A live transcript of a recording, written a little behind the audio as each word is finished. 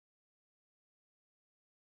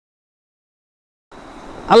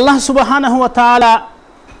আল্লাহ সুবহানাহু ওয়া তাআলা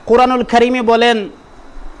কুরআনুল কারীমে বলেন,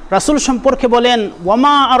 রাসূল সম্পর্কে বলেন,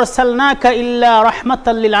 ওয়ামা আরসালনাকা ইল্লা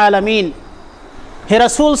রাহমাতাল লিল আলামিন। হে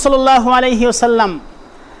রাসূল সাল্লাল্লাহু আলাইহি ওয়াসাল্লাম,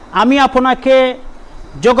 আমি আপনাকে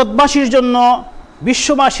জগৎবাসীর জন্য,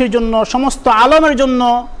 বিশ্ববাসীর জন্য, সমস্ত আলমের জন্য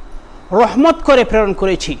রহমত করে প্রেরণ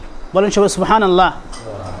করেছি। বলেন সবাই সুবহানাল্লাহ।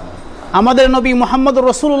 আমাদের নবী মুহাম্মদুর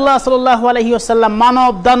রাসূলুল্লাহ সাল্লাল্লাহু আলাইহি ওয়াসাল্লাম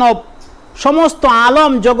মানব দানব সমস্ত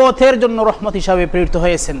আলম জগতের জন্য রহমত হিসাবে প্রেরিত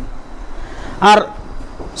হয়েছেন। আর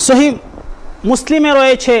সহিহ মুসলিমে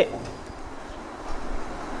রয়েছে,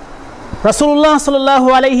 রাসূলুল্লাহ সাল্লাল্লাহু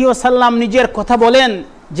আলাইহি ওয়াসাল্লাম নিজের কথা বলেন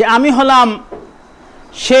যে আমি হলাম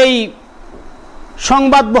সেই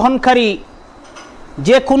সংবাদ বহনকারী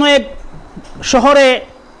যে কোনো এক শহরে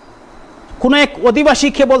কোনো এক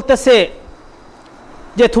অধিবাসীকে বলতেছে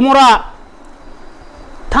যে তোমরা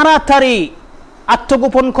তাড়াতাড়ি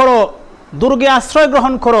আত্মগোপন করো, দুর্গে আশ্রয়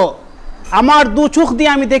গ্রহণ করো। আমার দু চোখ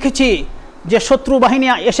দিয়ে আমি দেখেছি যে শত্রু বাহিনী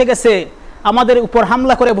এসে গেছে, আমাদের উপর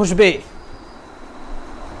হামলা করে বসবে।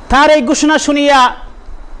 তার এই ঘোষণা শুনিয়া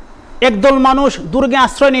একদল মানুষ দুর্গে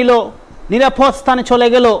আশ্রয় নিল, নিরাপদ স্থানে চলে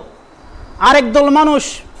গেল। আরেক দল মানুষ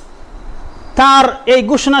তার এই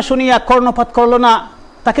ঘোষণা শুনিয়া কর্ণপাত করল না,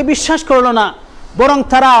 তাকে বিশ্বাস করল না, বরং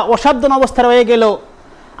তারা অসাবধান অবস্থায় রয়ে গেল।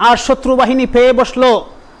 আর শত্রু বাহিনী পেয়ে বসলো,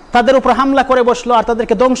 তাদের উপর হামলা করে বসলো আর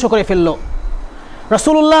তাদেরকে ধ্বংস করে ফেলল।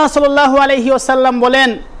 রাসূলুল্লাহ সাল্লাল্লাহু আলাইহি ওয়াসাল্লাম বলেন,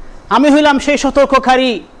 আমি হইলাম সেই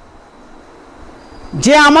সতর্ককারী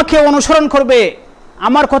যে আমাকে অনুসরণ করবে,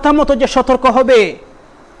 আমার কথা মতো যে সতর্ক হবে,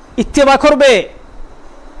 ইত্তেবা করবে,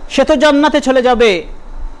 সে তো জান্নাতে চলে যাবে।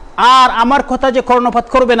 আর আমার কথা যে কর্ণপাত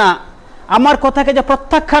করবে না, আমার কথাকে যে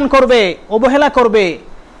প্রত্যাখ্যান করবে, অবহেলা করবে,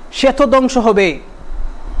 সে তো ধ্বংস হবে।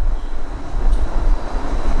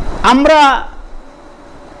 আমরা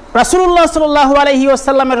রাসূলুল্লাহ সাল্লাল্লাহু আলাইহি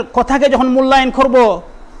ওয়াসাল্লামের কথাকে যখন মূল্যায়ন করব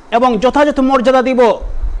এবং যথাযথ মর্যাদা দিব,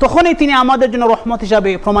 তখনই তিনি আমাদের জন্য রহমত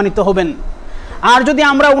হিসাবে প্রমাণিত হবেন। আর যদি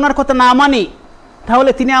আমরা ওনার কথা না মানি,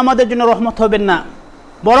 তাহলে তিনি আমাদের জন্য রহমত হবেন না,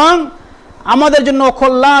 বরং আমাদের জন্য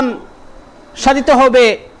অকল্যাণ সাধিত হবে,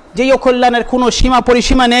 যেই অকল্যাণের কোনো সীমা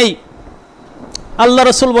পরিসীমা নেই। আল্লাহ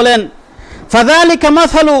রাসূল বলেন, ফাযালিকা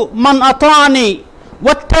মাসালু মান আতাআনি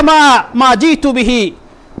ওয়াত্তাবা মা জিতু বিহি।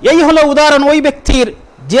 এই হলো উদাহরণ ওই ব্যক্তির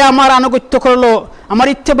যে আমার আনুগত্য করলো, আমার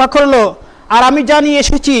ইত্তেবা করলো, আর আমি জানিয়ে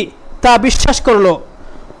এসেছি তা বিশ্বাস করলো।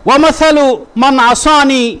 ওয়া মাসালু মান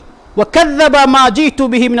আসানি ওয়া কাযাবা মা জিতু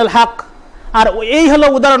বিহি মিনাল হক। আর এই হলো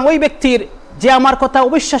উদাহরণ ওই ব্যক্তির যে আমার কথা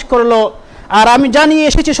অবিশ্বাস করলো আর আমি জানিয়ে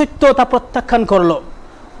এসেছি সত্য তা প্রত্যাখ্যান করলো।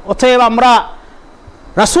 অতএব আমরা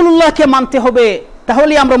রাসূলুল্লাহকে মানতে হবে,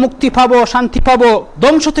 তাহলেই আমরা মুক্তি পাবো, শান্তি পাবো,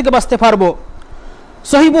 ধ্বংস থেকে বাঁচতে পারবো।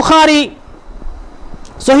 সহিহ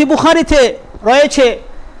বুখারীতে রয়েছে,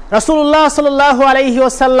 রাসূলুল্লাহ সাল্লাল্লাহু আলাইহি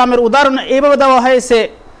ওয়াসাল্লামের উদাহরণ এইভাবে দেওয়া হয়েছে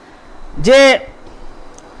যে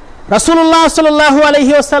রাসূলুল্লাহ সাল্লাল্লাহু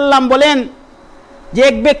আলাইহি ওয়াসাল্লাম বলেন যে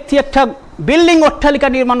এক ব্যক্তি একটা বিল্ডিং অট্টালিকা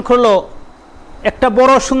নির্মাণ করলো, একটা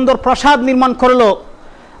বড় সুন্দর প্রাসাদ নির্মাণ করলো,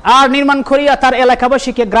 আর নির্মাণ করিয়া তার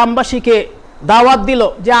এলাকাবাসীকে, গ্রামবাসীকে দাওয়াত দিল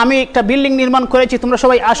যে আমি একটা বিল্ডিং নির্মাণ করেছি, তোমরা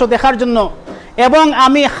সবাই আসো দেখার জন্য, এবং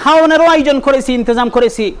আমি খাওয়ানোরও আয়োজন করেছি, ইন্তজাম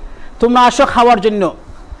করেছি, তোমরা আসো খাওয়ার জন্য।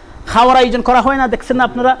 খাওয়ার আয়োজন করা হয় না, দেখছেন না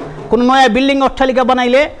আপনারা? কোনো নয়া বিল্ডিং অট্টালিকা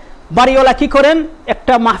বানাইলে বাড়িওয়ালা কি করেন?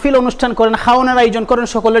 একটা মাহফিল অনুষ্ঠান করেন, খাওয়ানোর আয়োজন করেন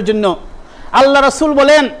সকলের জন্য। আল্লাহ রাসূল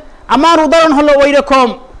বলেন, আমার উদাহরণ হলো ওই রকম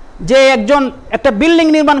যে একজন একটা বিল্ডিং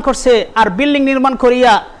নির্মাণ করছে, আর বিল্ডিং নির্মাণ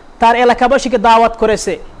করিয়া তার এলাকাবাসীকে দাওয়াত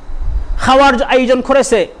করেছে, খাওয়ার আয়োজন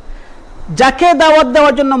করেছে। যাকে দাওয়াত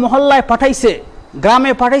দেওয়ার জন্য মহল্লায় পাঠাইছে,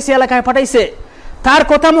 গ্রামে পাঠাইছে, এলাকায় পাঠাইছে, তার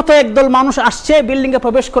কথা মতো একদল মানুষ আসছে, বিল্ডিংয়ে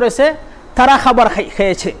প্রবেশ করেছে, তারা খাবার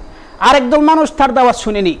খেয়েছে। আর একদল মানুষ তার দাওয়াত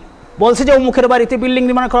শুনেনি, বলছে যে অমুকের বাড়িতে বিল্ডিং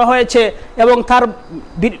নির্মাণ করা হয়েছে এবং তার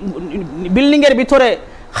বিল্ডিংয়ের ভিতরে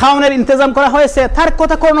খাওয়ানোর ইন্তজাম করা হয়েছে, তার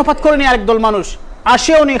কথা কর্ণপাত করেনি। আরেকদল মানুষ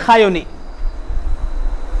আসেও নি, খায়ও নি।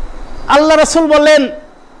 আল্লাহ রাসূল বললেন,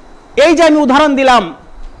 এই যে আমি উদাহরণ দিলাম,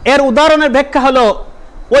 এর উদাহরণের ব্যাখ্যা হলো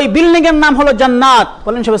ওই বিল্ডিং এর নাম হলো জান্নাত।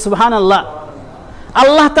 বলেন সবাই সুবহানাল্লাহ।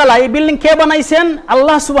 আল্লাহ তাআলা এই বিল্ডিং কে বানাইছেন?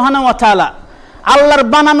 আল্লাহ সুবহানাহু ওয়া তাআলা। আল্লাহর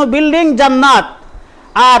বানানো বিল্ডিং জান্নাত।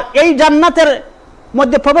 আর এই জান্নাতের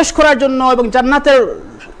মধ্যে প্রবেশ করার জন্য এবং জান্নাতের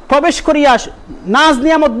প্রবেশ করিয়া নাজ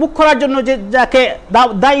নিয়ামত ভোগ করার জন্য যে যাকে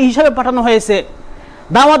দায়ী হিসাবে পাঠানো হয়েছে,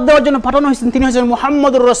 দাওয়াত দেওয়ার জন্য পাঠানো হয়েছেন, তিনি হচ্ছেন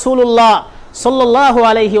মুহাম্মদুর রাসূলুল্লাহ সাল্লাল্লাহু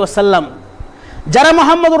আলাইহি ওয়াসাল্লাম। যারা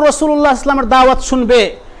মুহাম্মদুর রাসূলুল্লাহ ইসলামের দাওয়াত শুনবে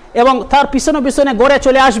এবং তার পিছনে পিছনে গড়ে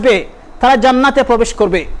চলে আসবে, তারা জান্নাতে প্রবেশ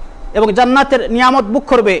করবে এবং জান্নাতের নিয়ামত ভোগ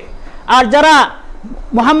করবে। আর যারা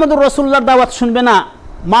মুহাম্মদুর রাসূলুল্লাহর দাওয়াত শুনবে না,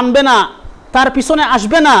 মানবে না, তার পিছনে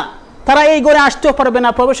আসবে না, তারা এই ঘরে আসতেও পারবে না,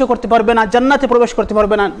 প্রবেশও করতে পারবে না, জান্নাতে প্রবেশ করতে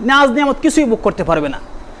পারবে না, নাজ নিয়ামত কিছুই ভোগ করতে পারবে না।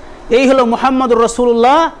 এই হলো মুহাম্মদুর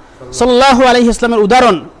রাসূলুল্লাহ সাল্লাল্লাহু আলাইহি ওয়াসাল্লামের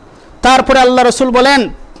উদাহরণ। তারপরে আল্লাহ রাসূল বলেন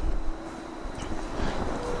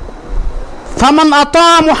ফামান আতা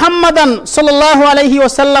মুহাম্মাদান সাল্লাল্লাহু আলাইহি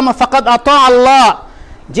ওয়াসাল্লাম ফাকাদ আতা আল্লাহ,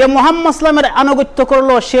 যে মুহাম্মদ সাল্লামের আনুগত্য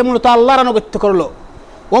করলো সে মূলত আল্লাহর আনুগত্য করলো।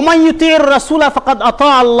 ওমান ইউতির রাসূলা ফাকাদ আতা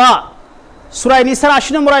আল্লাহ, সূরা নিসার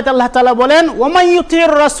 80 নম্বর আয়াতে আল্লাহ তাআলা বলেন ওমান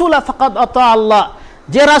ইউতির রাসূলা ফাকাদ আতা আল্লাহ,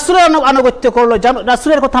 যে রাসূলের আনুগত্য করলো,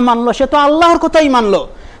 রাসূলের কথা মানলো, সে তো আল্লাহর কথাই মানলো।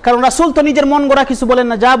 কারণ রাসূল তো নিজের মন গড়া কিছু বলেন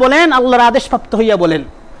না, যা বলেন আল্লাহর আদেশপ্রাপ্ত হইয়া বলেন।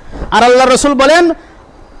 আর আল্লাহর রাসূল বলেন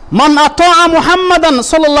মান আতা মুহাম্মাদান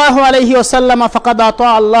সাল্লাল্লাহু আলাইহি ওয়াসাল্লাম ফাকাদ আতা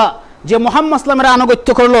আল্লাহ, যে মুহাম্মদ সাল্লামের আনুগত্য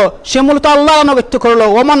করলো সে মূলত আল্লাহর আনুগত্য করলো।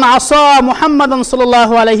 ওমান আসা মুহাম্মাদান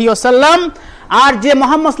সাল্লাল্লাহু আলাইহি ওয়াসাল্লাম, আর যে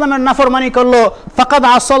মুহাম্মদ সাল্লামের নাফরমানি করলো ফাকাদ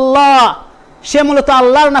আসাল্লাহ, সে মূলত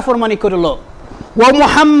আল্লাহর নাফরমানি করলো। ওয়া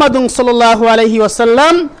মুহাম্মাদুন সাল্লাল্লাহু আলাইহি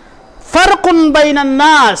ওয়াসাল্লাম ফারকুন বাইনান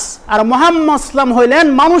নাস, আর মুহাম্মদ সাল্লাম হইলেন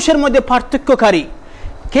মানুষের মধ্যে পার্থক্যকারী।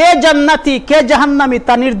 কে জান্নাতি কে জাহান্নামী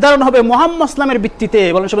তা নির্ধারণ হবে মুহাম্মদ সাল্লামের ভিত্তিতে।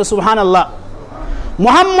 বলেন সবাই সুবহানাল্লাহ।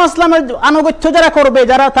 মুহাম্মদ সাল্লামের আনুগত্য যারা করবে,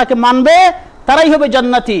 যারা তাকে মানবে, তারাই হবে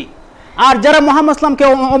জান্নাতি, আর যারা মুহাম্মদ সাল্লামকে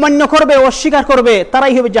অমান্য করবে, অস্বীকার করবে,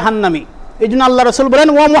 তারাই হবে জাহান্নামী। এই জন্য আল্লাহ রাসূল বলেন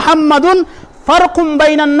ওয়া মুহাম্মাদুন ফারকুম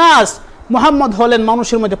বাইনান নাস, মুহাম্মদ হলেন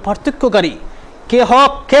মানুষের মধ্যে পার্থক্যকারী। কে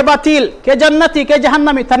হক কে বাতিল, কে জান্নাতি কে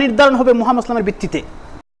জাহান্নামী তা নির্ধারণ হবে মুহাম্মদ সাল্লামের ভিত্তিতে।